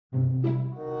Yeah,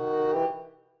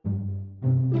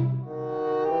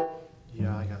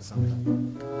 I got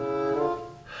something.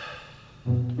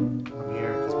 I'm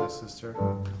here because my sister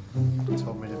told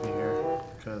me to be here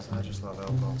because I just love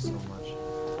alcohol so much.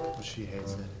 But she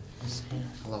hates it. Sam,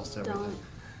 I lost everything. Don't.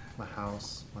 My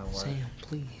house, my wife. Sam,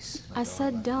 please. my I dog.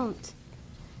 said don't.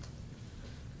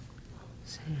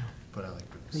 Sam, But I like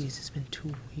booze. please, it's been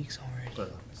 2 weeks already. But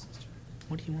I love my sister.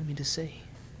 What do you want me to say?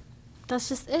 That's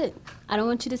just it. I don't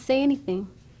want you to say anything.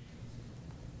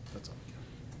 That's all.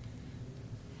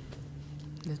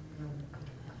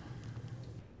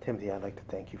 Timothy, I'd like to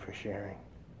thank you for sharing.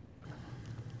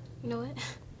 You know what?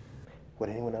 Would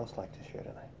anyone else like to share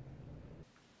tonight?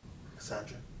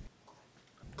 Cassandra,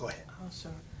 go ahead. Oh,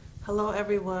 sure. Hello,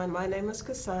 everyone. My name is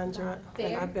Cassandra,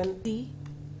 and I've been... D?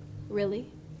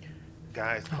 Really?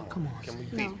 Guys, come on. Can we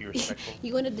please No. be respectful?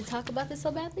 You wanted to talk about this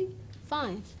so badly?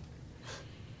 Fine.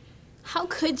 How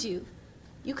could you?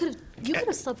 You could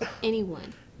have slept with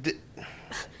anyone.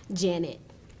 Janet,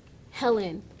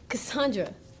 Helen,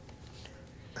 Cassandra.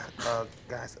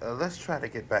 Guys, let's try to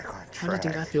get back on How do you track.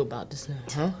 think I feel about this now,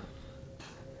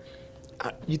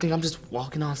 huh? You think I'm just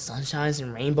walking on sunshines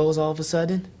and rainbows all of a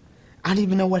sudden? I don't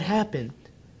even know what happened.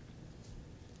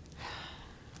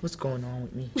 What's going on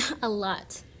with me? A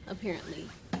lot, apparently.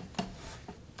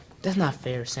 That's not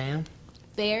fair, Sam.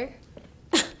 Fair?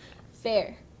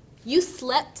 Fair. You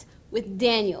slept with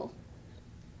Daniel.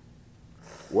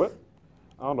 What?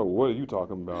 I don't know what are you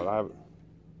talking about. What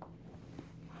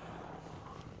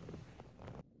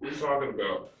are you talking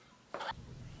about?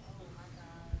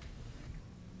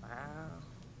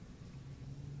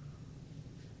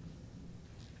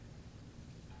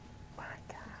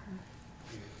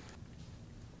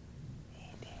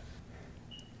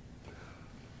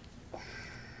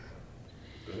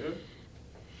 Yeah?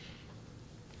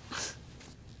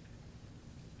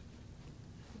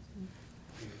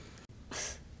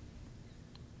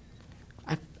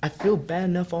 I feel bad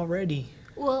enough already.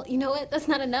 Well, you know what? That's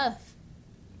not enough.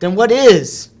 Then what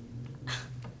is?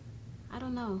 I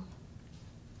don't know.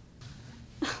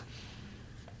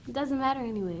 It doesn't matter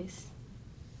anyways.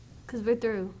 'Cause we're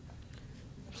through.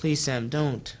 Please, Sam,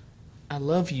 don't. I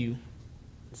love you.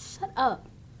 Shut up.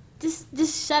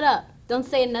 Just shut up. Don't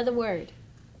say another word.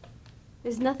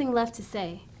 There's nothing left to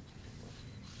say.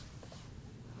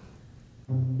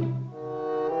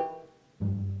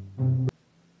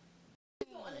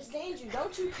 Understand you,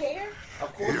 don't you care?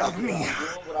 Of course, love me,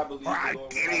 or I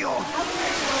kill you.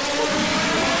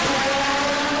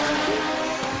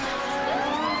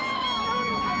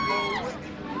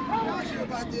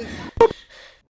 About this.